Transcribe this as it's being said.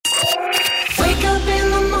Wake up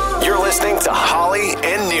in the morning. You're listening to Holly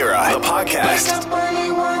and Nira, the podcast.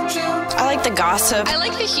 I like the gossip. I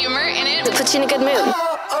like the humor in it. It puts you in a good mood.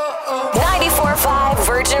 94.5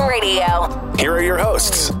 Virgin Radio. Here are your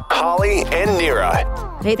hosts, Holly and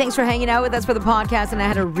Nira. Hey, thanks for hanging out with us for the podcast. And I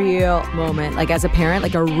had a real moment, like as a parent,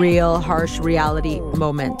 like a real harsh reality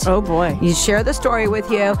moment. Oh, boy. You share the story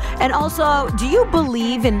with you. And also, do you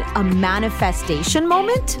believe in a manifestation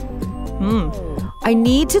moment? I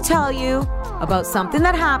need to tell you about something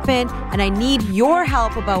that happened, and I need your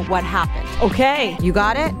help about what happened. Okay. You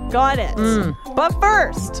got it? Got it. But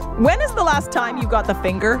first, when is the last time you got the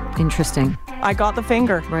finger? Interesting. I got the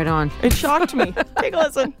finger. Right on. It shocked me. Take a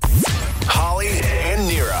listen. Holly and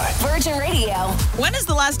Nira. Virgin Radio. When is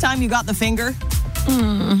the last time you got the finger?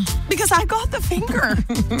 Because I got the finger.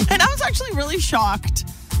 And I was actually really shocked.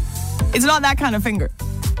 It's not that kind of finger.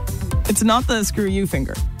 It's not the screw you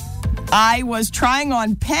finger. I was trying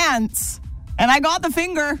on pants, and I got the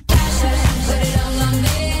finger.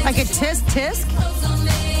 Like a tisk?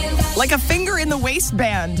 Like a finger in the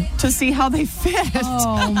waistband to see how they fit.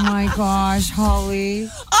 Oh, my gosh, Holly.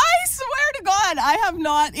 I swear to God, I have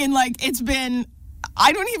not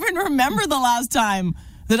I don't even remember the last time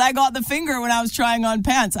that I got the finger when I was trying on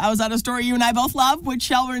pants. I was at a store you and I both love, which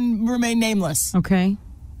shall remain nameless. Okay.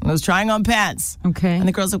 I was trying on pants. Okay. And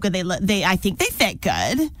the girls look good. I think they fit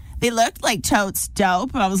good. They looked like totes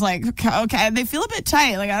dope. And I was like, okay, they feel a bit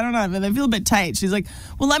tight. Like, I don't know, but they feel a bit tight. She's like,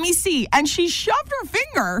 well, let me see. And she shoved her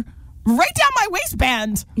finger right down my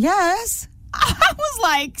waistband. Yes. I was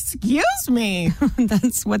like, excuse me.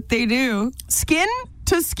 That's what they do. Skin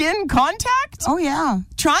to skin contact? Oh, yeah.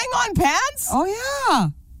 Trying on pants? Oh, yeah.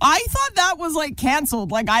 I thought that was like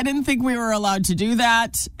canceled. Like, I didn't think we were allowed to do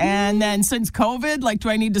that. And then since COVID, like, do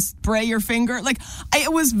I need to spray your finger? Like, I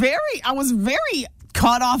was very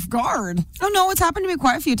caught off guard. Oh, no, it's happened to me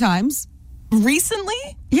quite a few times.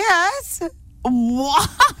 Recently? Yes. What?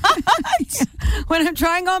 When I'm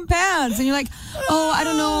trying on pants and you're like, oh, I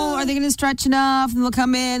don't know, are they going to stretch enough? And they'll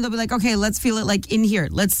come in, they'll be like, okay, let's feel it like in here.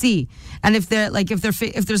 Let's see. And if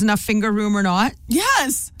there's enough finger room or not.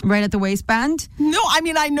 Yes. Right at the waistband. No, I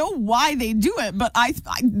mean, I know why they do it, but I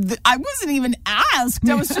wasn't even asked.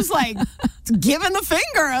 I was just like given the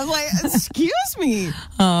finger. I was like, excuse me.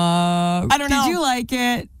 I don't know. Did you like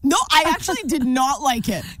it? No, I actually did not like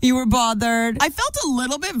it. You were bothered? I felt a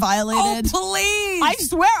little bit violated. Oh, please. I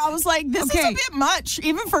swear, I was like, this is a bit much,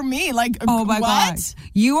 even for me. Like, oh my what? God.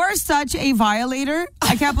 You are such a violator.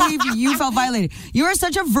 I can't believe you felt violated. You are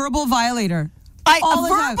such a verbal violator.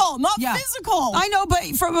 Verbal, not physical. I know, but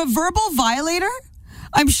from a verbal violator,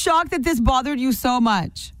 I'm shocked that this bothered you so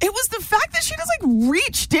much. It was the fact that she just like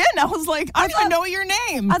reached in. I was like, I don't even know your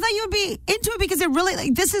name. I thought you would be into it because it really,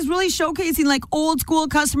 this is really showcasing like old school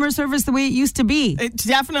customer service the way it used to be. It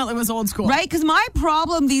definitely was old school. Right? Because my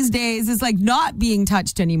problem these days is like not being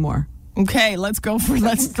touched anymore. Okay, let's go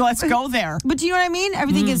there. But do you know what I mean?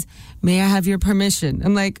 Everything is, may I have your permission?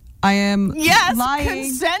 I'm like, I am lying.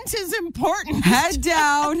 Consent is important. Head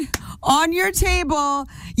down on your table.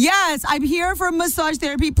 Yes, I'm here for massage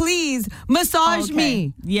therapy. Please massage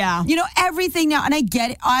me. Yeah. You know, everything now. And I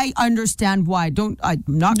get it. I understand why. I'm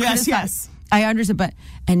not criticizing. Yes. I understand.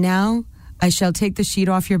 And now I shall take the sheet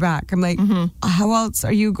off your back. I'm like, how else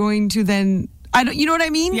are you going to then... you know what I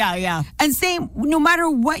mean? Yeah. And same, no matter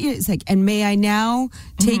what it's like, and may I now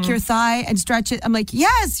take your thigh and stretch it? I'm like,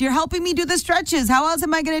 yes, you're helping me do the stretches. How else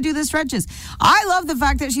am I going to do the stretches? I love the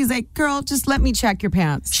fact that she's like, girl, just let me check your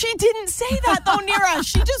pants. She didn't say that though, Nira.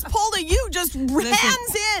 She just pulled at you, just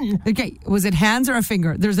hands in. Okay, was it hands or a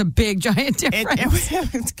finger? There's a big, giant difference.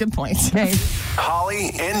 It's a good point. Okay.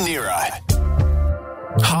 Holly and Nira.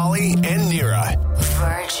 Holly and Nira.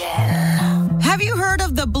 Virgin. Have you heard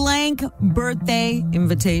of the blank birthday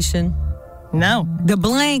invitation? No. The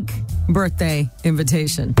blank birthday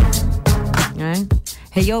invitation. All right.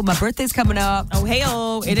 Hey, yo, my birthday's coming up. Oh,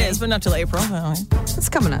 hey-oh. It is, but not till April. It's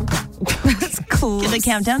coming up. It's cool. The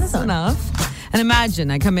countdown is on. Enough. And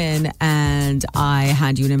imagine I come in and I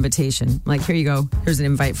hand you an invitation. Like, here you go. Here's an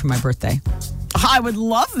invite for my birthday. I would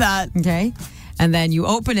love that. Okay. And then you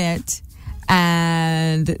open it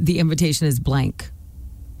and the invitation is blank.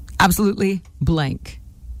 Absolutely blank.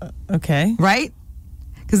 Okay. Right?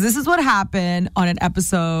 Because this is what happened on an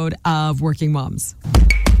episode of Working Moms.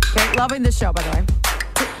 Okay, loving this show, by the way.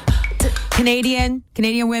 Canadian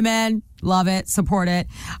women, love it, support it.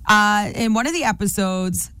 In one of the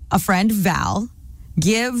episodes, a friend, Val,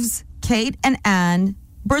 gives Kate and Anne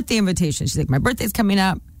birthday invitations. She's like, my birthday's coming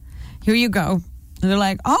up. Here you go. And they're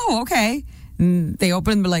like, oh, okay. And they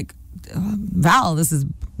open them, like, Val,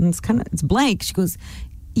 it's blank. She goes,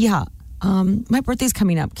 yeah, my birthday's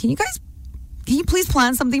coming up. Can you please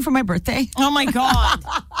plan something for my birthday? Oh my God.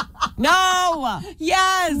 No.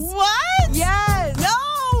 Yes. What? Yes.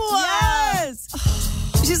 No. Yes.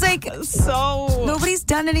 She's like, So. nobody's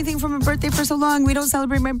done anything for my birthday for so long. We don't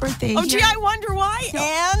celebrate my birthday. Oh, gee, I wonder why.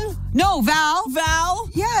 Anne? No, Val. Val?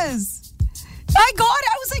 Yes. I got it.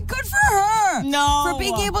 I was like, good for her. No. For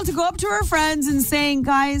being able to go up to her friends and saying,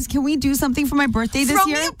 guys, can we do something for my birthday this Throw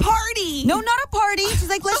year? me a party. No, not a party. She's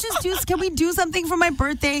like, can we do something for my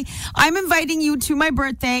birthday? I'm inviting you to my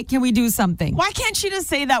birthday. Can we do something? Why can't she just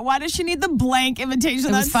say that? Why does she need the blank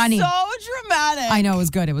invitation? It was funny. So dramatic. I know, it was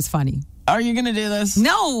good. It was funny. Are you going to do this?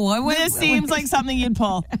 No. I wouldn't. This seems like something you'd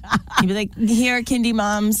pull. You'd be like, here, Kindy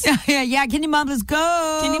Moms. yeah, Kindy Mom, let's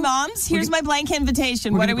go. Kindy Moms, here's my blank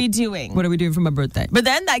invitation. What are we doing? What are we doing for my birthday? But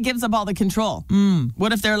then that gives up all the control.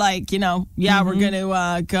 What if they're like, we're going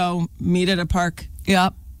to go meet at a park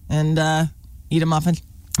Yep. and eat a muffin?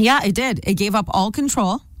 Yeah, it did. It gave up all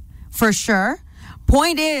control, for sure.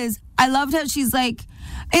 Point is, I loved how she's like,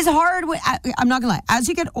 it's hard. I'm not going to lie. As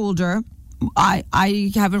you get older, I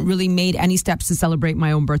haven't really made any steps to celebrate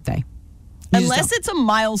my own birthday. Unless it's a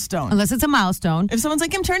milestone. Unless it's a milestone. If someone's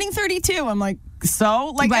like, I'm turning 32, I'm like,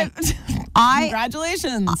 so? Like, Right.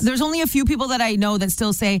 congratulations. There's only a few people that I know that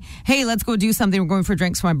still say, hey, let's go do something. We're going for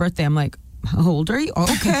drinks for my birthday. I'm like, how old are you? Oh,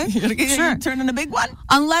 okay. Sure. You're turning a big one?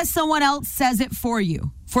 Unless someone else says it for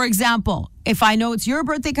you. For example, if I know it's your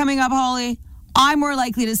birthday coming up, Holly, I'm more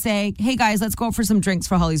likely to say, hey, guys, let's go for some drinks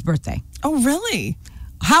for Holly's birthday. Oh, really?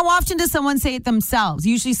 How often does someone say it themselves?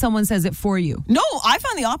 Usually someone says it for you. No, I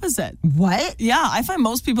find the opposite. What? Yeah, I find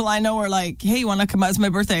most people I know are like, hey, you want to come out? It's my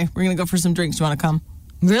birthday. We're going to go for some drinks. You want to come?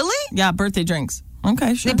 Really? Yeah, birthday drinks.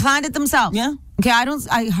 Okay, sure. They planned it themselves? Yeah. Okay,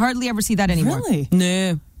 I hardly ever see that anymore. Really?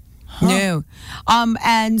 No. No.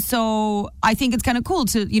 And so I think it's kind of cool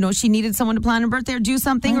to, she needed someone to plan her birthday or do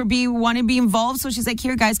something or want to be involved. So she's like,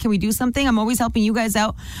 here, guys, can we do something? I'm always helping you guys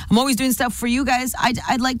out. I'm always doing stuff for you guys.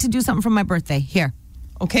 I'd like to do something for my birthday. Here.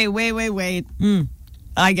 Okay, wait.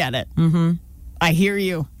 I get it. Mm-hmm. I hear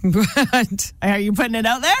you. But Are you putting it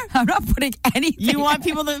out there? I'm not putting anything. You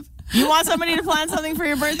want somebody to plan something for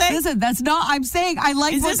your birthday? Listen, that's not, I'm saying I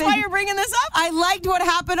like Is this why you're bringing this up? I liked what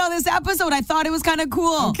happened on this episode. I thought it was kind of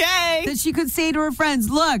cool. Okay. That she could say to her friends,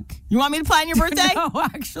 look. You want me to plan your birthday? No,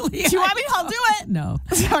 actually. Do you want me to? I'll do it. No.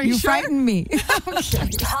 Are you sure? frightened me.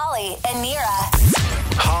 Holly and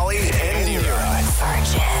Nira. Holly and Nira.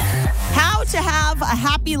 Virgin. How to have a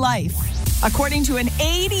happy life. According to an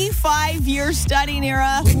 85-year study,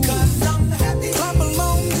 Nira.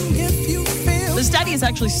 The study is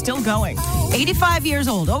actually still going. 85 years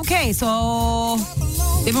old. Okay, so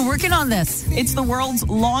they've been working on this. It's the world's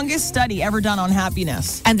longest study ever done on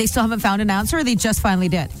happiness. And they still haven't found an answer, or they just finally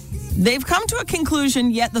did? They've come to a conclusion,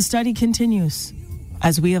 yet the study continues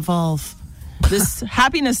as we evolve. This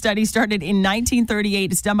happiness study started in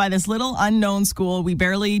 1938. It's done by this little unknown school we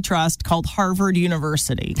barely trust called Harvard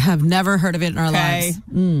University. Have never heard of it in our lives.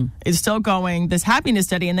 It's still going, this happiness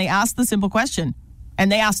study, and they asked the simple question.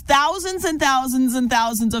 And they asked thousands and thousands and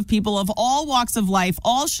thousands of people of all walks of life,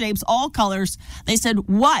 all shapes, all colors. They said,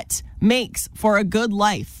 what makes for a good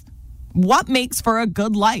life? What makes for a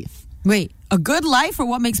good life? Wait, a good life or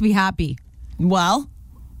what makes me happy? Well,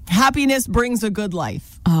 happiness brings a good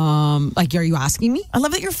life. Like, are you asking me? I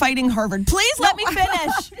love that you're fighting Harvard. Please let me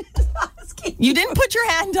finish. You didn't put your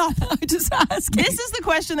hand up. I'm just asking. This is the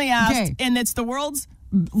question they asked, Okay. and it's the world's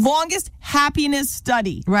longest happiness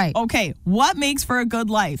study. Right. Okay, what makes for a good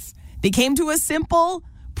life? They came to a simple,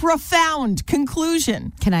 profound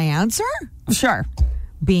conclusion. Can I answer? Sure.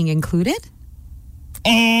 Being included?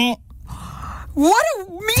 What a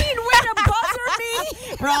mean way to buzzer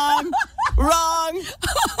me. Wrong.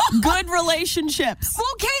 Good relationships.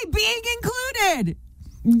 Okay, being included.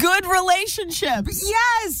 Good relationships.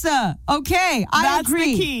 Yes. Okay, I That's the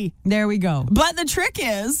agree. key. There we go. But the trick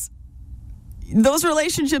is, those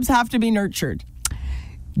relationships have to be nurtured.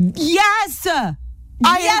 Yes.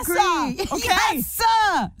 Yes, agree. okay. Yes.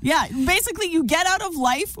 Yeah, basically you get out of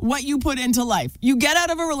life what you put into life. You get out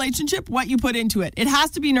of a relationship what you put into it. It has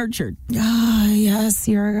to be nurtured. Yes,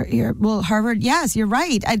 you're well, Harvard, yes, you're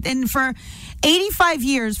right. And for 85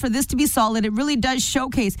 years, for this to be solid, it really does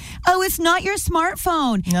showcase, it's not your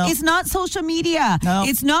smartphone. No. It's not social media. No.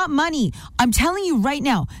 It's not money. I'm telling you right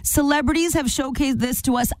now, celebrities have showcased this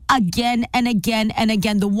to us again and again and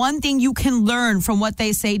again. The one thing you can learn from what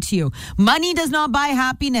they say to you, money does not buy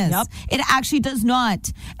happiness. Yep. It actually does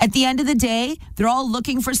not. At the end of the day, they're all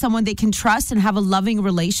looking for someone they can trust and have a loving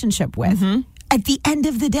relationship with. At the end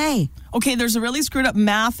of the day. Okay, there's a really screwed up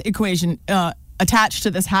math equation. attached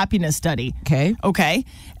to this happiness study. Okay.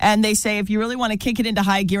 And they say if you really want to kick it into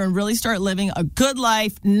high gear and really start living a good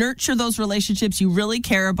life, nurture those relationships you really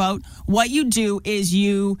care about, what you do is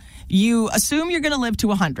you assume you're going to live to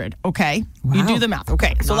 100, okay? Wow. You do the math.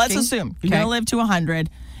 Okay, so let's assume you're going to live to 100,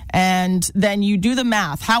 and then you do the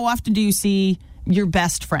math. How often do you see your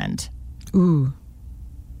best friend? Ooh.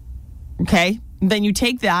 Okay, then you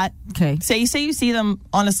take that. Okay. Say you see them,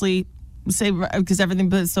 honestly, because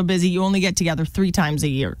everything is so busy, you only get together 3 times a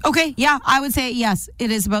year. Okay, yeah, I would say yes.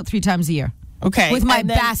 It is about 3 times a year. Okay. With my and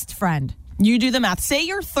then best friend. You do the math. Say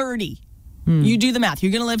you're 30. You do the math.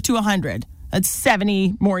 You're going to live to 100. That's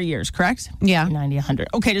 70 more years, correct? Yeah. 90, 100.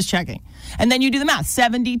 Okay, just checking. And then you do the math.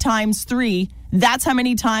 70 times 3. That's how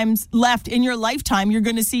many times left in your lifetime you're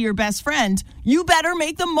going to see your best friend. You better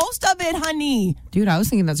make the most of it, honey. Dude, I was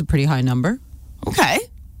thinking that's a pretty high number. Okay.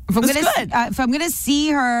 If I'm gonna see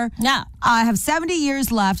her, I have 70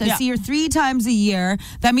 years left. I see her 3 times a year.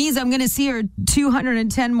 That means I'm gonna see her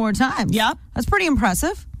 210 more times. Yep. That's pretty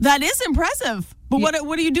impressive. That is impressive. But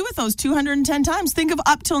what do you do with those 210 times? Think of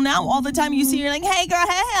up till now, all the time you see her, you're like, hey, girl,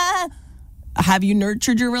 hey. Have you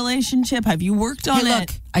nurtured your relationship? Have you worked on it? Look,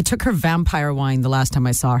 I took her vampire wine the last time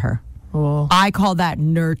I saw her. Oh. I call that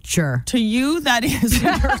nurture. To you, that is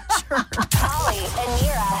nurture. Holly and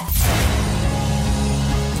Nira.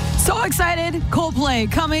 So excited.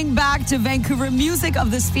 Coldplay coming back to Vancouver Music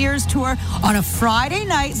of the Spheres tour on a Friday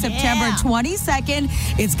night, September 22nd.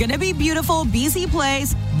 It's going to be beautiful. BC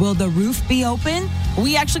Place. Will the roof be open?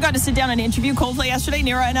 We actually got to sit down and interview Coldplay yesterday,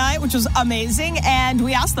 Nira and I, which was amazing. And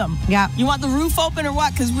we asked them, you want the roof open or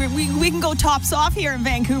what? Because we can go tops off here in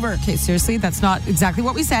Vancouver. Okay, seriously, that's not exactly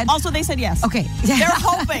what we said. Also, they said yes. Okay. They're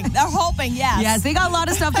hoping, yes. Yes, they got a lot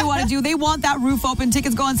of stuff they want to do. They want that roof open.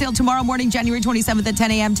 Tickets go on sale tomorrow morning, January 27th at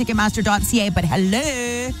 10 a.m. Ticketmaster.ca. But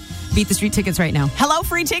hello, Beat the Street tickets right now. Hello,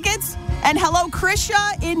 free tickets. And hello,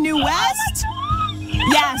 Krisha in New West.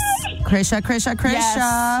 Yes. Krisha.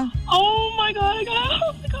 Oh my God,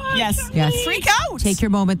 oh my God. Yes. Freak out. Take your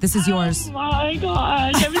moment. This is yours. Oh my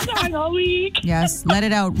God. I've been crying all week. Yes. Let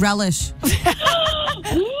it out. Relish.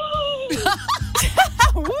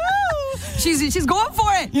 Woo. She's going for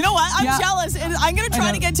it. You know what? I'm jealous. And I'm going to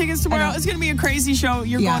try to get tickets tomorrow. It's going to be a crazy show.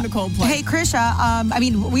 You're going to Coldplay. Hey, Krisha, I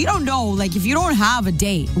mean, we don't know. Like, if you don't have a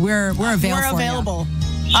date, we're available. We're available.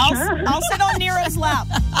 Sure. I'll sit on Nira's lap.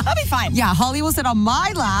 That'll be fine. Yeah, Holly will sit on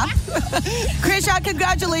my lap. Krisha,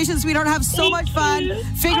 congratulations. We don't have so much fun.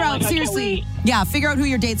 Figure out, seriously. Yeah, figure out who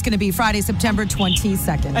your date's going to be Friday, September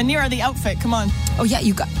 22nd. And Nira, the outfit. Come on. Oh, yeah,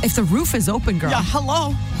 you got. If the roof is open, girl. Yeah,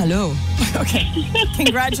 hello. Okay.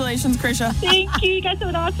 Congratulations, Krisha. Thank you. You guys have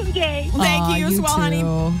an awesome day. Thank you as well, too. honey.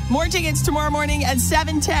 More tickets tomorrow morning at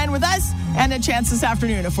 7:10 with us, and a chance this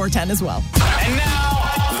afternoon at 4:10 as well. And now,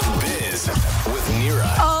 The Biz with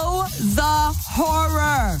Nira. Oh, the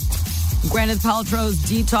horror. Gwyneth Paltrow's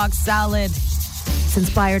detox salad. It's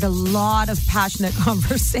inspired a lot of passionate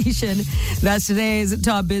conversation. That's today's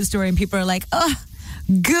top biz story, and people are like, ugh,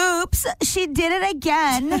 goops, she did it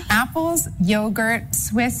again. Apples, yogurt,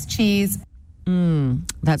 Swiss cheese.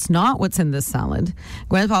 That's not what's in this salad.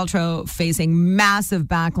 Gwyneth Paltrow facing massive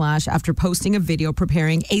backlash after posting a video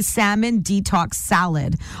preparing a salmon detox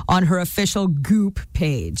salad on her official Goop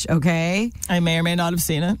page, okay? I may or may not have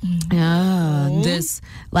seen it.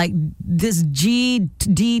 This G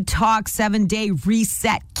Detox 7-day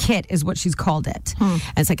reset kit is what she's called it. And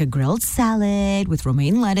it's like a grilled salad with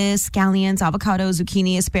romaine lettuce, scallions, avocado,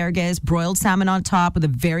 zucchini, asparagus, broiled salmon on top with a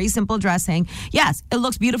very simple dressing. Yes, it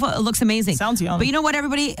looks beautiful. It looks amazing. Sounds yummy. But you know what,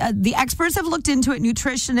 everybody? The experts have looked into it,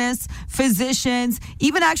 nutritionists, physicians,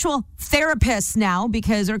 even actual therapists now,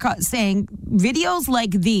 because they're saying videos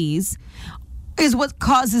like these is what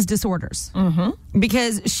causes disorders.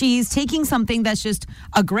 Because she's taking something that's just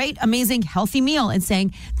a great, amazing, healthy meal and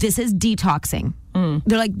saying, this is detoxing.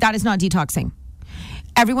 They're like, that is not detoxing.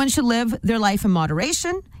 Everyone should live their life in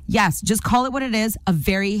moderation. Yes, just call it what it is, a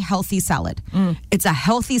very healthy salad. It's a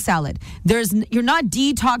healthy salad. You're not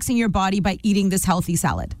detoxing your body by eating this healthy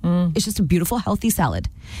salad. It's just a beautiful, healthy salad.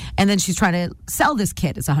 And then she's trying to sell this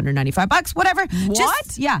kit. It's $195, whatever.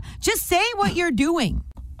 What? Just say what you're doing.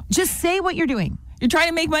 Just say what you're doing. You're trying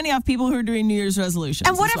to make money off people who are doing New Year's resolutions.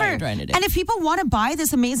 And whatever. That's what you're trying to do. And if people want to buy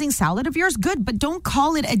this amazing salad of yours, good. But don't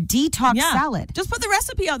call it a detox salad. Just put the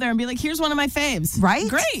recipe out there and be like, here's one of my faves. Right?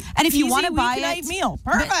 Great. And if you Easy want to buy weeknight meal.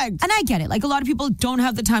 Perfect. And I get it. Like, a lot of people don't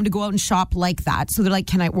have the time to go out and shop like that. So they're like,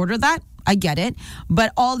 can I order that? I get it.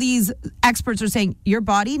 But all these experts are saying your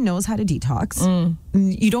body knows how to detox.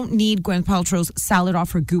 You don't need Gwyneth Paltrow's salad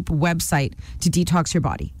off her Goop website to detox your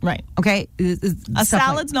body. Right. Okay? A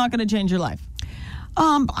salad's not going to change your life.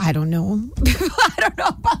 I don't know. I don't know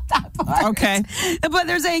about that part. Okay. But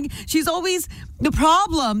they're saying she's always, the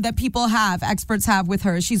problem that people have, experts have with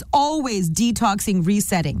her, she's always detoxing,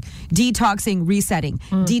 resetting.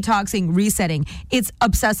 It's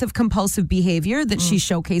obsessive compulsive behavior that she's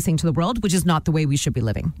showcasing to the world, which is not the way we should be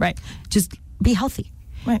living. Right. Just be healthy.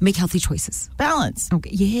 Right. Make healthy choices. Balance.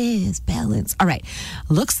 Okay. Yes, balance. All right.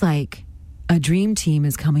 Looks like a dream team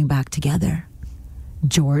is coming back together.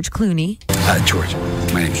 George Clooney. George.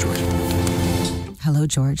 My name's George. Hello,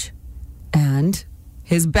 George. And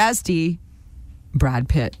his bestie, Brad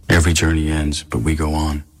Pitt. Every journey ends, but we go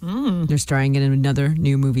on. They're starring in another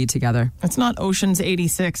new movie together. It's not Ocean's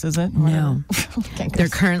 86, is it? No. Okay, They're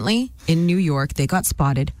currently in New York. They got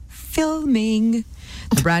spotted filming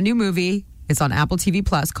the brand new movie. It's on Apple TV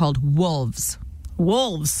Plus called Wolves.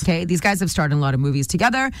 Wolves. Okay, these guys have starred in a lot of movies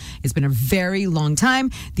together. It's been a very long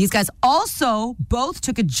time. These guys also both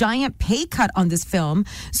took a giant pay cut on this film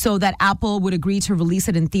so that Apple would agree to release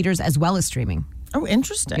it in theaters as well as streaming. Oh,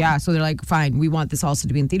 interesting. Yeah, so they're like, fine, we want this also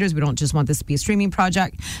to be in theaters. We don't just want this to be a streaming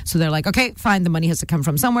project. So they're like, okay, fine, the money has to come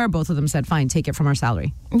from somewhere. Both of them said, fine, take it from our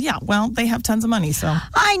salary. Yeah, well, they have tons of money, so.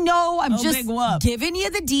 I know, I'm Oh, just big whoop. giving you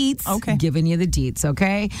the deets. Okay. Giving you the deets,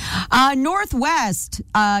 okay? Northwest,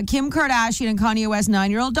 Kim Kardashian and Kanye West's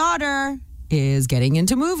 9-year-old daughter is getting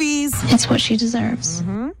into movies. It's what she deserves.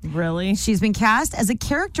 Really? She's been cast as a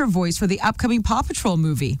character voice for the upcoming Paw Patrol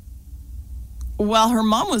movie. Well, her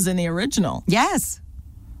mom was in the original. Yes.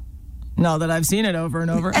 No, that I've seen it over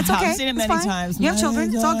and over. It's okay. I've seen it It's many fine. times. You have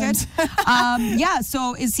children. It's all good. Yeah,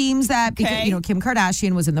 so it seems that because, Okay. Kim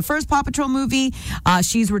Kardashian was in the first Paw Patrol movie.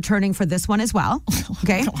 She's returning for this one as well.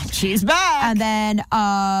 Okay. She's back. And then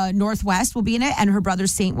Northwest will be in it, and her brother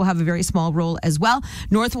Saint will have a very small role as well.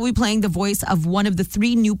 North will be playing the voice of one of the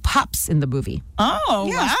 3 new pups in the movie.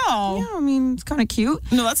 Oh, wow. Yeah, I mean, it's kind of cute.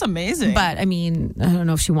 No, that's amazing. But, I mean, I don't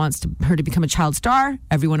know if she wants her to become a child star.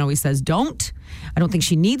 Everyone always says don't. I don't think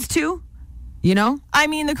she needs to, you know? I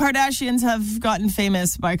mean, the Kardashians have gotten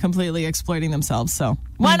famous by completely exploiting themselves, so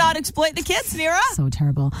why not exploit the kids, Nira? So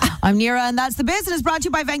terrible. I'm Nira, and that's The Business, brought to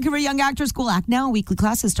you by Vancouver Young Actors School. Act now. Weekly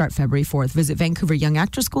classes start February 4th. Visit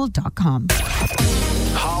VancouverYoungActorschool.com.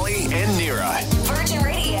 Holly and Nira. Virgin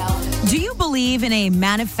Radio. Do you believe in a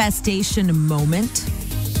manifestation moment?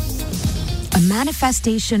 A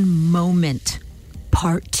manifestation moment,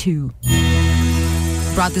 part 2.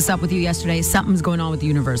 Brought this up with you yesterday. Something's going on with the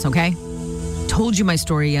universe, okay? Told you my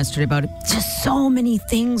story yesterday about it. Just so many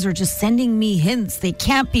things are just sending me hints. They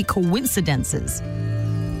can't be coincidences.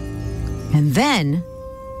 And then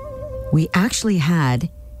we actually had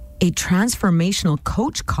a transformational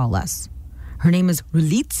coach call us. Her name is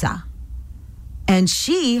Rulitsa. And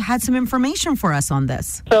she had some information for us on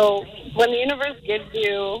this. So when the universe gives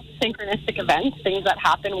you synchronistic events, things that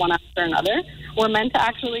happen one after another, we're meant to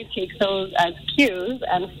actually take those as cues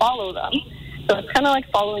and follow them. So it's kind of like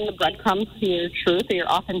following the breadcrumbs to your truth or your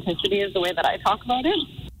authenticity is the way that I talk about it.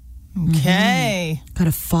 Okay. Got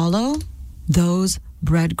to follow those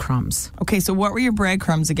breadcrumbs. Okay, so what were your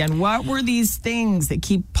breadcrumbs again? What were these things that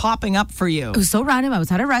keep popping up for you? It was so random. I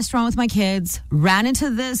was at a restaurant with my kids, ran into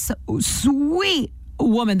this sweet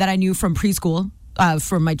woman that I knew from preschool,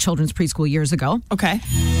 from my children's preschool years ago. Okay.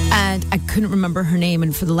 And I couldn't remember her name.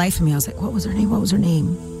 And for the life of me, I was like, what was her name? What was her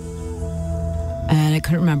name? And I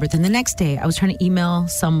couldn't remember. Then the next day, I was trying to email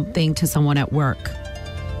something to someone at work.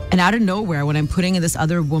 And out of nowhere, when I'm putting in this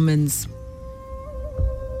other woman's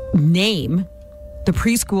name, the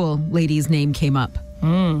preschool lady's name came up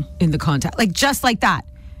in the contact. Like, just like that.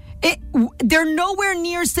 They're nowhere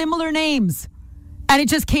near similar names. And it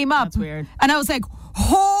just came up. That's weird. And I was like,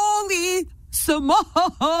 holy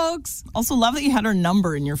smokes. Also, love that you had her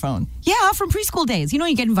number in your phone. Yeah, from preschool days. You know,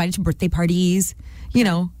 you get invited to birthday parties, you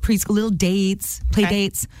know, preschool little dates, play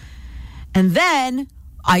dates. And then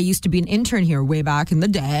I used to be an intern here way back in the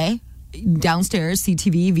day, downstairs,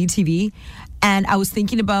 CTV, VTV. And I was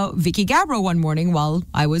thinking about Vicky Gabbro one morning while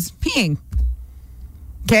I was peeing.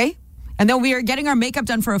 Okay? And then we were getting our makeup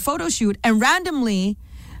done for a photo shoot. And randomly,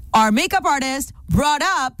 our makeup artist brought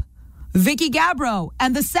up Vicky Gabbro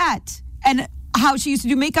and the set and how she used to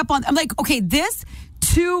do makeup on. I'm like, okay, this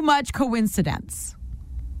too much coincidence.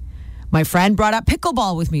 My friend brought up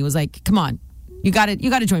pickleball with me. Was like, come on, you got to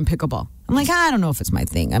join pickleball. I'm like, I don't know if it's my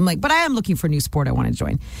thing. I'm like, but I am looking for a new sport I want to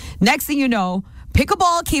join. Next thing you know,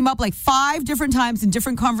 pickleball came up like 5 different times in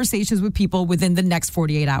different conversations with people within the next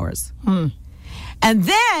 48 hours. And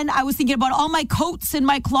then I was thinking about all my coats in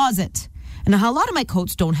my closet. And a lot of my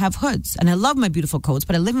coats don't have hoods. And I love my beautiful coats,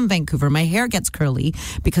 but I live in Vancouver. My hair gets curly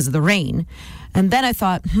because of the rain. And then I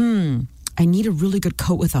thought, I need a really good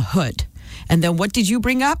coat with a hood. And then what did you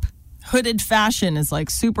bring up? hooded fashion is like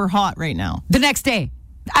super hot right now. The next day,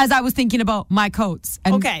 as I was thinking about my coats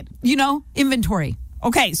and, Okay. Inventory.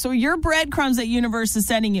 Okay, so your breadcrumbs that Universe is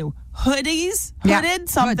sending you. Hoodies, Yeah. hooded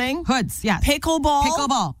something. Hoods, yes.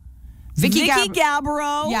 Pickleball. Vicky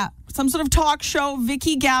Gabbro. Yeah. Some sort of talk show,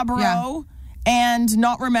 Vicky Gabbro. And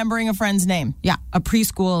not remembering a friend's name. Yeah, a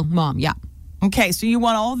preschool mom, yeah. Okay, so you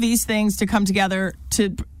want all these things to come together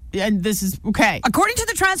and this is, okay. According to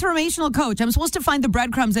the transformational coach, I'm supposed to find the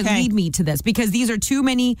breadcrumbs that Okay. lead me to this because these are too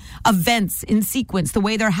many events in sequence, the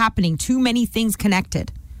way they're happening, too many things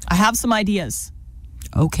connected. I have some ideas.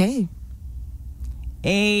 Okay.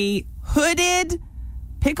 A hooded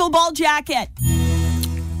pickleball jacket.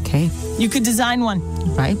 Okay, You could design one.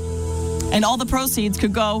 right? And all the proceeds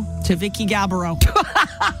could go to Vicky Gabbro.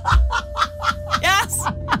 Yes.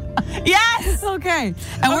 Yes. Okay.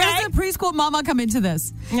 And where does the preschool mama come into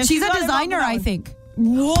this? Yeah, she's a not designer, involved I with think.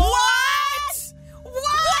 What?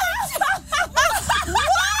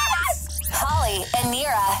 Holly and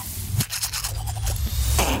Nira.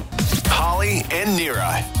 Holly and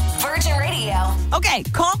Nira. Virgin Radio. Okay,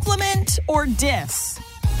 compliment or diss?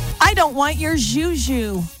 I don't want your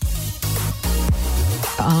juju.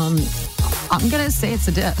 I'm going to say it's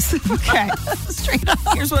a diss. Okay. Straight up.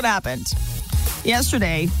 Here's what happened.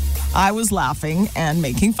 Yesterday, I was laughing and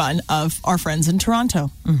making fun of our friends in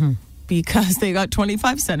Toronto because they got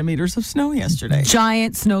 25 centimeters of snow yesterday.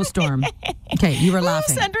 Giant snowstorm. Okay, you were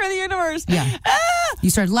laughing. Center of the universe. Yeah. You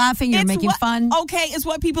started laughing, you're It's making what- fun. Okay, it's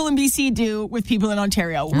what people in BC do with people in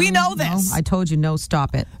Ontario. We know this. No, I told you, no,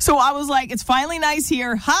 stop it. So I was like, it's finally nice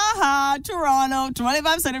here. Ha ha, Toronto,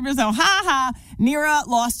 25 centimeters. So ha ha. Nira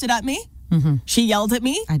lost it at me. She yelled at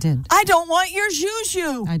me. I did. I don't want your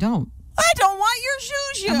juju. I don't. I don't want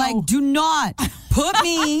your juju. I'm like, do not put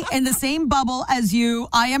me in the same bubble as you.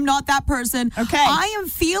 I am not that person. Okay. I am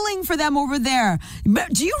feeling for them over there.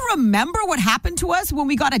 But do you remember what happened to us when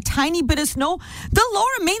we got a tiny bit of snow? The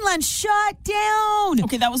lower mainland shut down.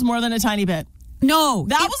 Okay, that was more than a tiny bit. No.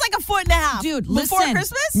 That was like a foot and a half. Dude, Before listen.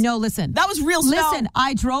 Christmas? No, listen. That was real snow. Listen,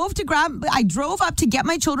 I drove up to get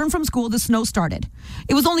my children from school. The snow started.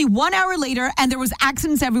 It was only 1 hour later, and there was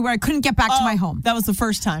accidents everywhere. I couldn't get back to my home. That was the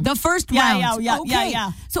first time. The first Yeah, round. yeah. Okay.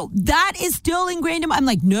 Yeah. So that is still ingrained in my, I'm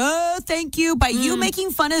like, no, thank you. By you making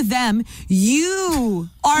fun of them, you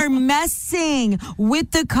are messing with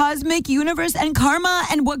the cosmic universe and karma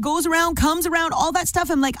and what goes around comes around, all that stuff.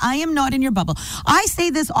 I'm like, I am not in your bubble. I say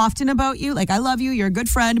this often about you. Like, I love you. You're a good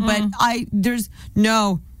friend, but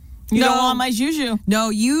no. You don't want my juju. No,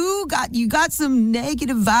 you got some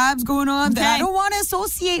negative vibes going on that I Okay. don't want to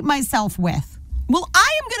associate myself with. Well,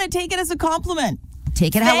 I am going to take it as a compliment.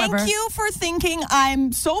 Take it, however. Thank you for thinking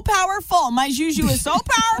I'm so powerful. My juju is so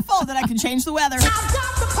powerful that I can change the weather.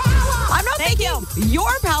 I'm not Thank thinking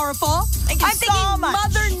you're powerful. Thank you I'm so thinking much.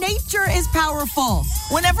 Mother Nature is powerful.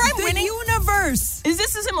 Whenever I'm The winning, universe. is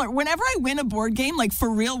this similar? Whenever I win a board game, like for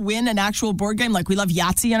real win an actual board game, like we love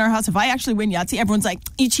Yahtzee in our house. If I actually win Yahtzee, everyone's like,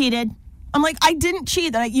 you cheated. I'm like, I didn't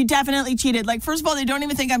cheat. Like, you definitely cheated. Like, first of all, they don't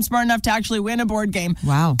even think I'm smart enough to actually win a board game.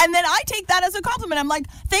 Wow. And then I take that as a compliment. I'm like,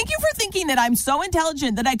 thank you for thinking that I'm so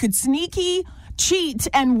intelligent that I could sneaky cheat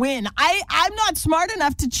and win. I'm not smart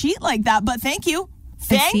enough to cheat like that, but thank you.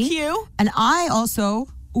 Thank See? you. And I also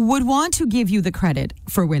would want to give you the credit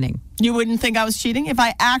for winning. You wouldn't think I was cheating if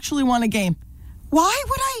I actually won a game. Why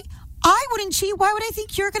would I? I wouldn't cheat. Why would I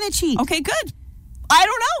think you're going to cheat? Okay, good. I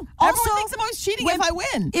don't know. Everyone Also, thinks I'm always cheating when- if I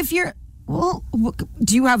win. If you're, well,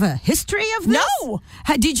 do you have a history of this? No.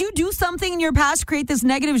 Did you do something in your past to create this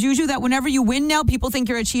negative juju that whenever you win now, people think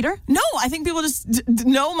you're a cheater? No, I think people just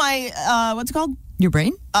know my, what's it called? Your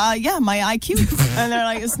brain? Yeah, my IQ. And they're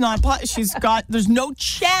like, it's not, there's no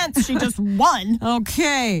chance she just won.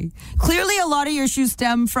 Okay. Clearly, a lot of your issues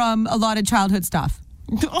stem from a lot of childhood stuff.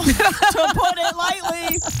 To put it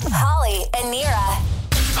lightly. Holly and Nira.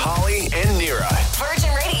 Holly and Nira.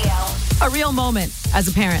 Virgin Radio. A real moment as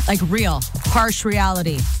a parent, like real, harsh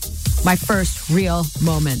reality. My first real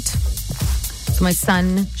moment. So my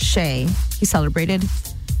son, Shay, he celebrated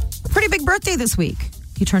a pretty big birthday this week.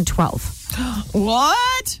 He turned 12.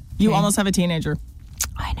 What? You Okay. almost have a teenager.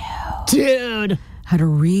 I know. Dude. Had a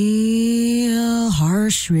real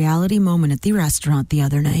harsh reality moment at the restaurant the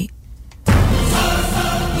other night.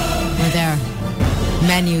 We're there.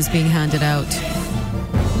 Menus being handed out.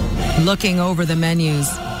 Looking over the menus.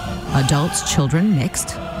 Adults, children,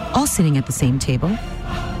 mixed. All sitting at the same table.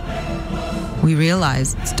 We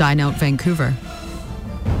realize it's Dine Out Vancouver.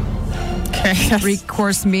 Okay.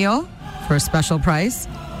 3-course meal for a special price.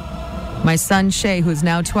 My son Shay, who's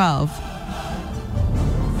now 12,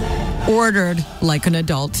 ordered like an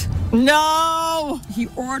adult. No. He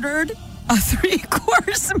ordered a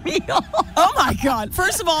 3-course meal. Oh my God.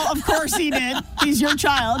 First of all, of course he did. He's your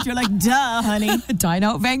child. You're like, duh, honey. Dine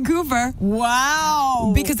Out Vancouver.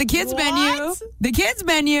 Wow. Because the kids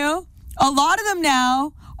menu, a lot of them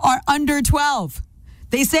now are under 12.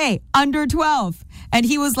 They say under 12. And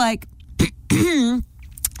he was like,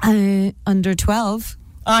 under 12.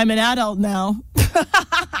 I'm an adult now.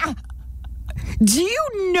 Do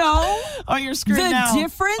you know you're screwed the now.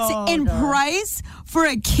 difference in price for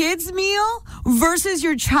a kid's meal versus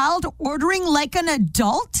your child ordering like an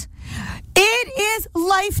adult? It is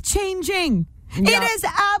life-changing. Yeah. It is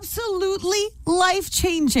absolutely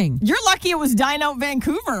life-changing. You're lucky it was Dine Out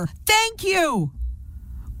Vancouver. Thank you.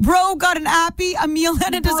 Bro got an appy, a meal,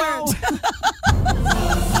 and a dessert.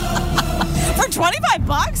 For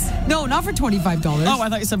 $25? No, not for $25. Oh, I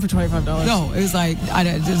thought you said for $25. No, it was like,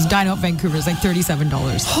 it was Dine Out Vancouver. It's like $37.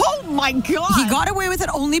 Oh my God. He got away with it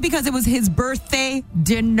only because it was his birthday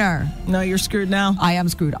dinner. No, you're screwed now. I am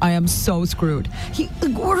screwed. I am so screwed. He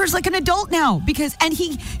orders like an adult now and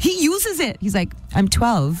he uses it. He's like, I'm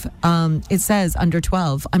 12. It says under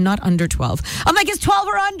 12. I'm not under 12. I'm like, is 12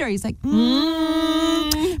 or under? He's like,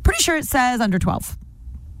 pretty sure it says under 12.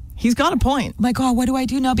 He's got a point. My God, what do I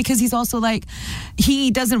do now? Because he's also like,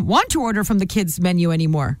 he doesn't want to order from the kids' menu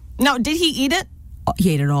anymore. No, did he eat it? Oh,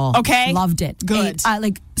 he ate it all. Okay. Loved it. Good.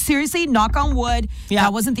 Like, seriously, knock on wood. Yeah.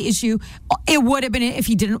 That wasn't the issue. It would have been if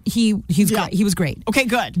he didn't. Great. He was great. Okay,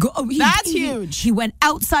 good. That's huge. He went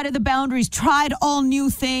outside of the boundaries, tried all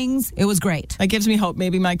new things. It was great. That gives me hope.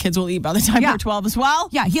 Maybe my kids will eat by the time they're 12 as well.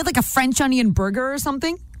 Yeah, he had like a French onion burger or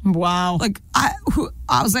something. Wow. Like, I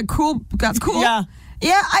was like, cool. That's cool. Yeah.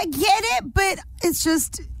 Yeah, I get it, but it's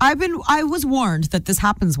just, I was warned that this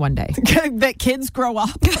happens one day. That kids grow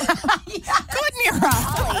up. Good, Nira.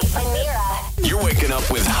 Holly and Nira. You're waking up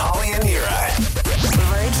with Holly and Nira.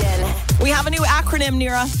 Virgin. We have a new acronym,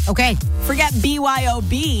 Nira. Okay. Forget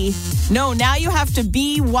BYOB. No, now you have to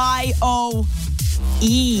BYOE.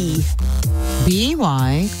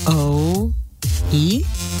 BYOE?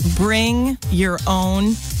 Bring your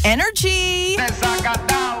own energy.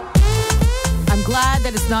 I'm glad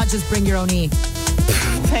that it's not just bring your own E.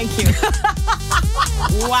 Thank you.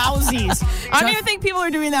 Wowsies. I don't even think people are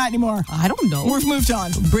doing that anymore. I don't know. We've moved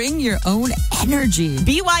on. Bring your own energy.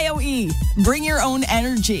 BYOE. Bring your own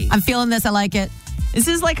energy. I'm feeling this. I like it. This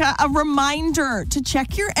is like a reminder to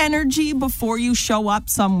check your energy before you show up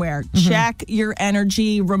somewhere. Check your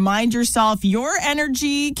energy. Remind yourself your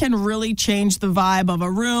energy can really change the vibe of a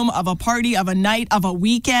room, of a party, of a night, of a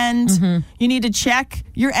weekend. You need to check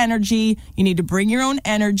your energy. You need to bring your own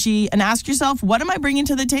energy and ask yourself, what am I bringing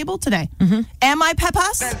to the table today? Am I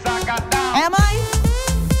pepas? Am I?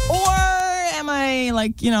 Or am I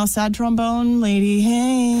like, sad trombone lady?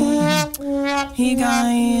 Hey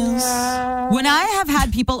guys. When I have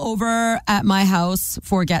had people over at my house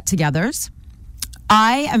for get-togethers,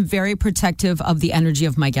 I am very protective of the energy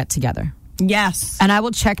of my get-together. Yes. And I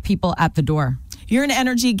will check people at the door. You're an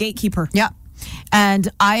energy gatekeeper. Yeah. And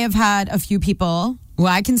I have had a few people who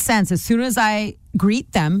I can sense as soon as I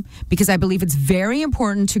greet them, because I believe it's very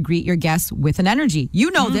important to greet your guests with an energy.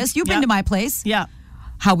 You know this. You've been to my place. Yeah.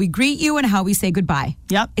 How we greet you and how we say goodbye.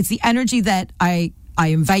 Yep. It's the energy that I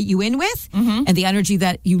invite you in with and the energy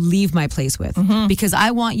that you leave my place with. Because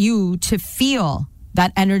I want you to feel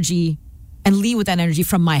that energy and leave with that energy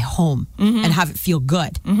from my home and have it feel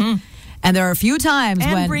good. And there are a few times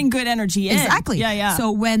and when bring good energy in. Exactly. Yeah.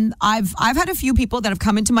 So when I've had a few people that have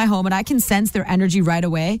come into my home and I can sense their energy right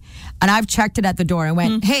away, and I've checked it at the door and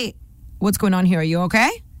went, hey, what's going on here? Are you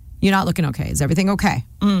okay? You're not looking okay. Is everything okay?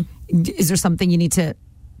 Is there something you need to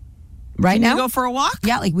now? Go for a walk?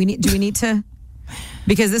 Yeah, like do we need to?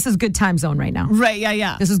 Because this is good time zone right now. Right,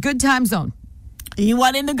 yeah. This is good time zone. You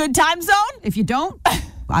want in the good time zone? If you don't,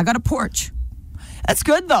 I got a porch. That's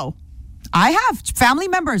good, though. I have family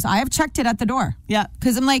members. I have checked it at the door. Yeah.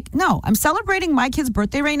 Because I'm like, no, I'm celebrating my kid's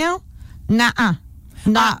birthday right now. Nah.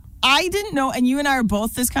 I didn't know, and you and I are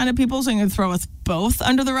both this kind of people, so I'm going to throw us both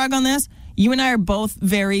under the rug on this. You and I are both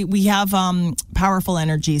we have powerful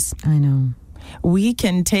energies. I know. We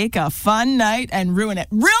can take a fun night and ruin it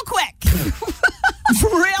real quick.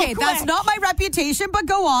 Okay, that's not my reputation, but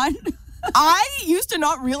go on. I used to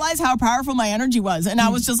not realize how powerful my energy was, and I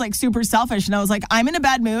was just like super selfish, and I was like, I'm in a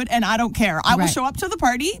bad mood and I don't care. I will show up to the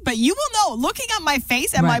party, but you will know, looking at my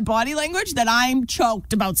face and my body language, that I'm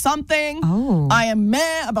choked about something. Oh. I am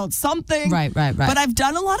meh about something. Right. But I've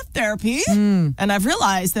done a lot of therapy, and I've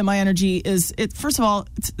realized that my energy is, first of all,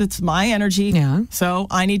 it's my energy. Yeah. So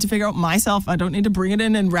I need to figure out myself. I don't need to bring it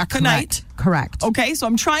in and wreck a night. Correct. Okay, so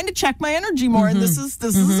I'm trying to check my energy more, and this is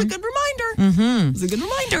a good reminder. It's a good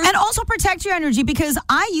reminder. And also protect your energy, because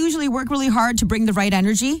I usually work really hard to bring the right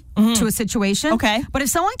energy to a situation. Okay. But if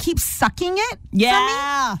someone keeps sucking it from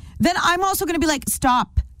Yeah. me, then I'm also going to be like,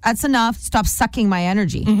 stop. That's enough. Stop sucking my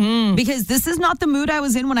energy. Because this is not the mood I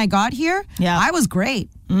was in when I got here. Yeah. I was great.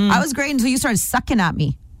 I was great until you started sucking at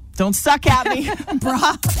me. Don't suck at me,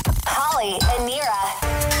 brah. Holly and Nira.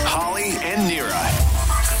 Holly and Nira.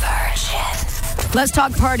 Virgin. Let's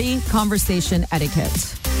talk party conversation etiquette.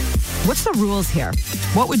 What's the rules here?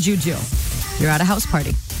 What would you do? You're at a house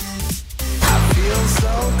party.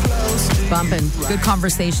 Bumping. Good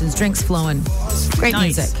conversations. Drinks flowing. Great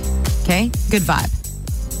Nice. music. Okay? Good vibe.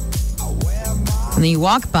 And then you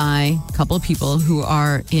walk by a couple of people who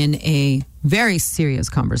are in a very serious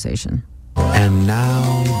conversation. And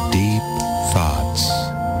now, deep thoughts.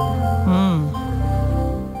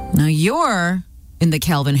 Now you're in the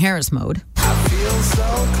Calvin Harris mode.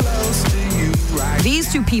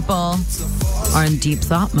 These two people are in deep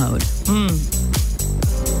thought mode.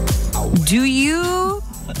 Do you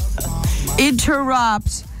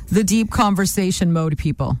interrupt the deep conversation mode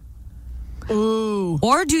people? Ooh.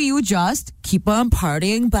 Or do you just keep on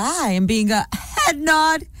partying by and being a head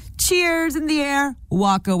nod, cheers in the air,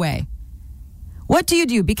 walk away? What do you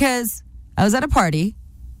do? Because I was at a party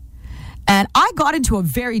and I got into a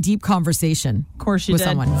very deep conversation. Of course you with did.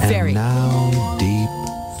 someone. And now, deep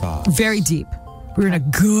thoughts. Very deep. We were in a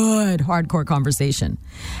good hardcore conversation.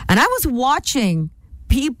 And I was watching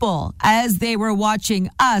people as they were watching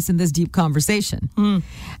us in this deep conversation.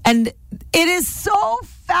 And it is so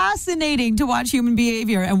fascinating to watch human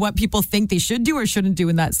behavior and what people think they should do or shouldn't do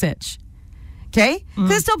in that sitch. Okay?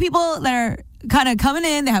 There's still people that are kind of coming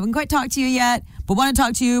in, they haven't quite talked to you yet, but want to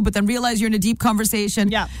talk to you, but then realize you're in a deep conversation.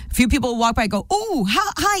 Yeah. A few people walk by and go, oh,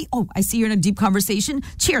 hi. Oh, I see you're in a deep conversation.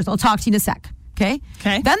 Cheers. I'll talk to you in a sec. Okay?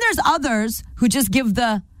 Okay. Then there's others who just give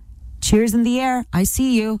the cheers in the air. I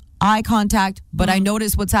see you. Eye contact, but I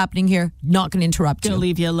notice what's happening here. Not going to interrupt Gonna you.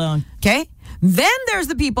 leave you alone. Okay? Then there's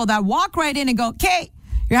the people that walk right in and go, okay,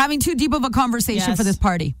 you're having too deep of a conversation Yes. for this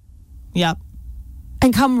party. Yep.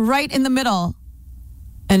 And come right in the middle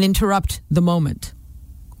and interrupt the moment.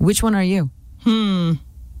 Which one are you?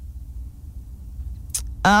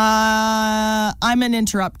 I'm an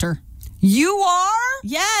interrupter. You are?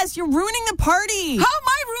 Yes, you're ruining the party. How am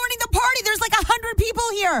I ruining the party? There's like 100 people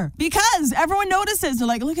here. Because everyone notices. They're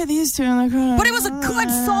like, look at these two. And But it was a good,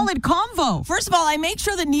 solid convo. First of all, I make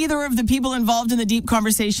sure that neither of the people involved in the deep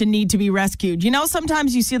conversation need to be rescued. You know,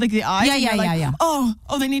 sometimes you see like the eyes. Yeah, and yeah, you're like, yeah. Oh,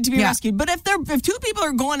 they need to be Yeah. rescued. But if two people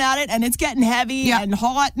are going at it and it's getting heavy Yeah. and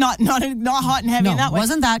hot, not hot and heavy No, in that way.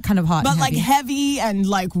 wasn't that kind of hot But and like heavy. heavy and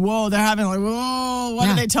like, whoa, they're having like, whoa, what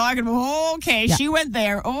Yeah. are they talking about? Okay, Yeah. she went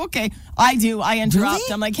there. Okay. I interrupt.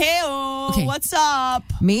 Really? I'm like, hey, Okay. what's up?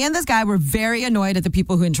 Me and this guy were very annoyed at the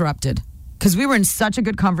people who interrupted because we were in such a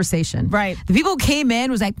good conversation. Right. The people who came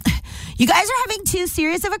in was like, you guys are having too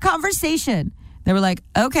serious of a conversation. They were like,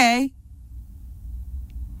 okay.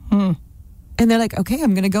 And they're like, okay,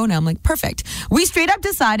 I'm going to go now. I'm like, perfect. We straight up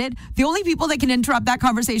decided the only people that can interrupt that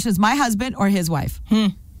conversation is my husband or his wife.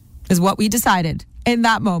 Is what we decided in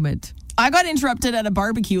that moment. I got interrupted at a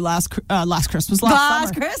barbecue last Christmas. Last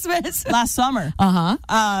Summer. Christmas. Last summer.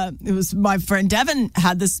 It was my friend Devin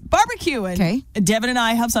had this barbecue, and Okay. Devin and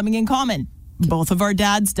I have something in common. Both of our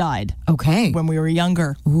dads died Okay. when we were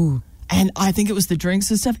younger. Ooh. And I think it was the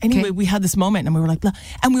drinks and stuff. Anyway, Okay. we had this moment, and we were like, blah,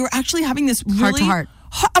 and we were actually having this really Heart-to-heart.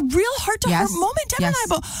 a real heart-to-heart Yes. moment. Devin Yes.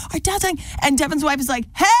 and I both, our dad's saying, and Devin's wife is like,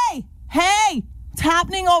 hey, what's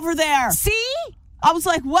happening over there? See? I was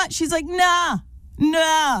like, what? She's like, nah.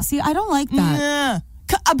 See, I don't like that. Nah.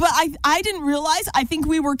 But I didn't realize. I think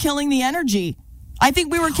we were killing the energy. I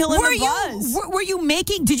think we were killing the buzz. Were you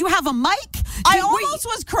making, did you have a mic? I Were you- almost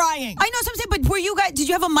was crying. I know what I'm saying, but were you guys, did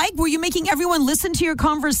you have a mic? Were you making everyone listen to your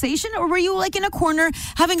conversation? Or were you like in a corner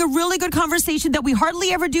having a really good conversation that we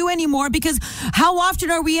hardly ever do anymore? Because how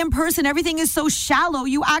often are we in person? Everything is so shallow.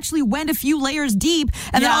 You actually went a few layers deep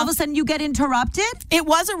and then Yeah. all of a sudden you get interrupted? It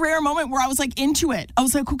was a rare moment where I was like into it. I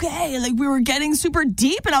was like, okay, like we were getting super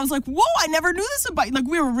deep, and I was like, whoa, I never knew this about you. Like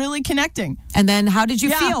we were really connecting. And then how did you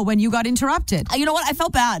Yeah. feel when you got interrupted? You know what? I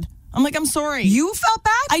felt bad. I'm like, I'm sorry. You felt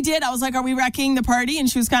bad? I did. I was like, are we wrecking the party? And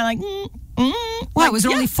she was kind of like, Why, Like, was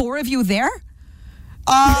there yeah. only 4 of you there?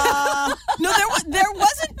 No, there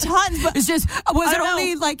wasn't tons. But It's just, was I it don't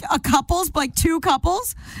only know. like a couples, like 2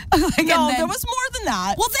 couples? Like, and No, then- there was more than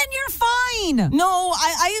that. Well, then you're fine. No,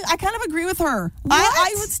 I kind of agree with her.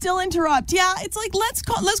 I would still interrupt. Yeah, it's like let's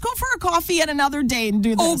go for a coffee at another date and do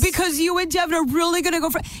this. Oh, because you and Devin are really going to go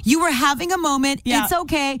for. You were having a moment. Yeah. It's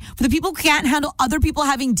okay for the people who can't handle other people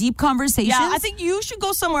having deep conversations. yeah, I think you should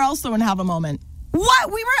go somewhere else though and have a moment.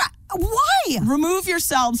 What we were. Why? Remove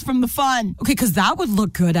yourselves from the fun. Okay, because that would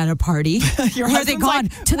look good at a party. Your Where are they husband's gone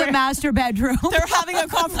like, to the where- master bedroom? They're having a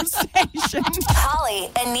conversation. Holly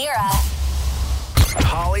and Nira.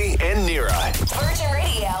 Holly and Nira. Virgin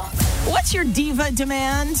Radio. What's your diva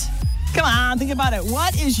demand? Come on, think about it.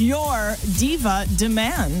 What is your diva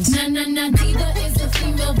demand?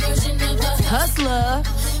 Hustler.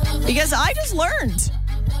 Because I just learned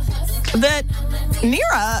that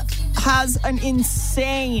Nira has an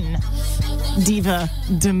insane diva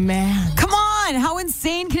demand. Come on, how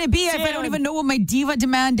insane can it be if I don't Dude. even know what my diva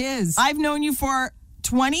demand is? I've known you for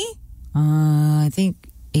 20, I think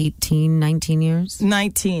 18, 19 years.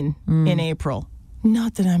 19 in April.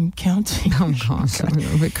 Not that I'm counting. Oh gosh, a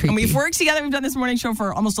little bit creepy. And we've worked together. We've done this morning show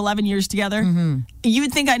for almost 11 years together. You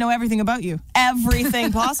would think I know everything about you.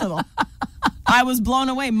 Everything possible. I was blown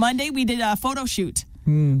away. Monday, we did a photo shoot.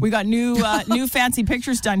 We got new fancy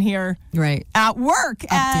pictures done here Right. at work.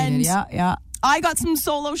 And Updated. Yeah. I got some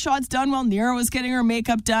solo shots done while Nira was getting her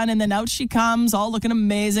makeup done. And then out she comes, all looking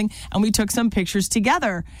amazing. And we took some pictures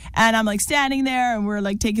together. And I'm like standing there and we're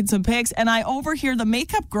like taking some pics. And I overhear the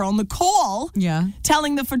makeup girl, Nicole, Yeah.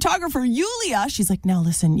 telling the photographer, Yulia, she's like, now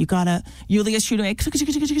listen, you gotta, Yulia's shooting.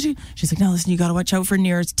 She's like, now listen, you gotta watch out for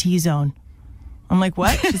Nira's T-zone. I'm like,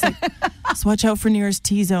 what? She's like, just watch out for Nira's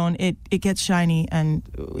T-zone. It gets shiny and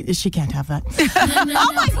she can't have that.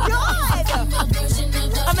 Oh my God!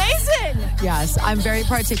 Amazing! Yes, I'm very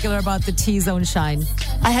particular about the T-zone shine.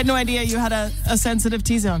 I had no idea you had a sensitive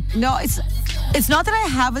T-zone. No, it's not that I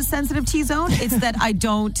have a sensitive T-zone. It's that I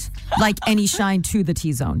don't like any shine to the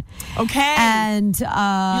T-zone. Okay. And You're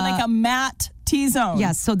like a matte T-zone.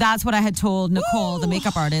 yes, so that's what I had told Nicole, the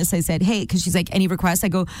makeup artist. I said, hey, because she's like, any requests? I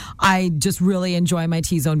go, I just really enjoy my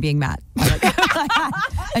T-zone being matte.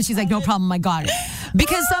 And she's like, no problem, I got it.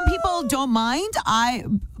 Because some people don't mind.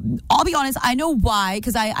 I'll be honest, I know why,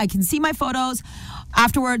 because I can see my photos.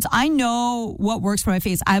 Afterwards, I know what works for my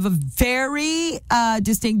face. I have a very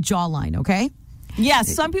distinct jawline, okay?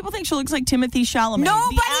 Yes, some people think she looks like Timothy Chalamet.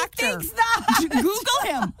 Nobody the actor. thinks that. Google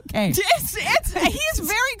him. Okay. He's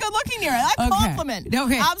very good looking here. That compliment.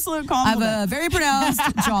 Okay. Absolute I compliment. have a very pronounced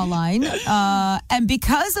jawline. And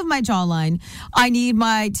because of my jawline, I need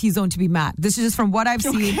my T-zone to be matte. This is just from what I've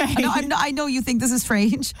seen. Okay. I know you think this is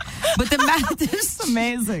strange, but the matte is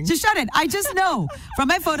amazing. Just shut it. I just know from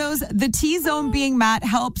my photos, the T-zone being matte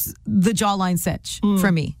helps the jawline sit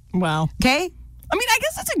for me. Wow. Okay? I mean, I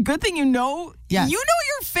guess that's a good thing. You know Yes. your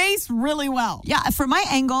face really well. Yeah, for my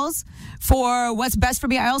angles, for what's best for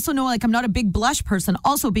me. I also know, like, I'm not a big blush person,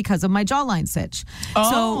 also because of my jawline sitch. Oh.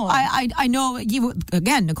 So I know,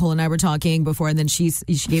 again, Nicole and I were talking before, and then she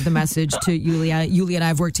gave the message to Yulia. Yulia and I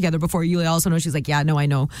have worked together before. Yulia also knows. She's like, yeah, no, I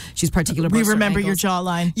know. She's particular about We certain remember your angles.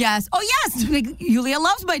 jawline. Yes. Oh, yes. Like, Yulia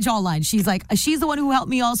loves my jawline. She's like, she's the one who helped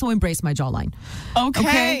me also embrace my jawline.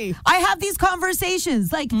 Okay. I have these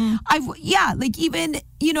conversations. Like, even,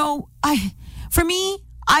 for me,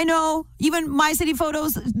 I know even my city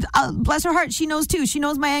photos, bless her heart, she knows too. She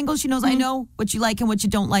knows my angles. She knows I know what you like and what you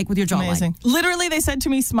don't like with your jawline. Amazing. Literally, they said to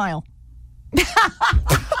me, smile.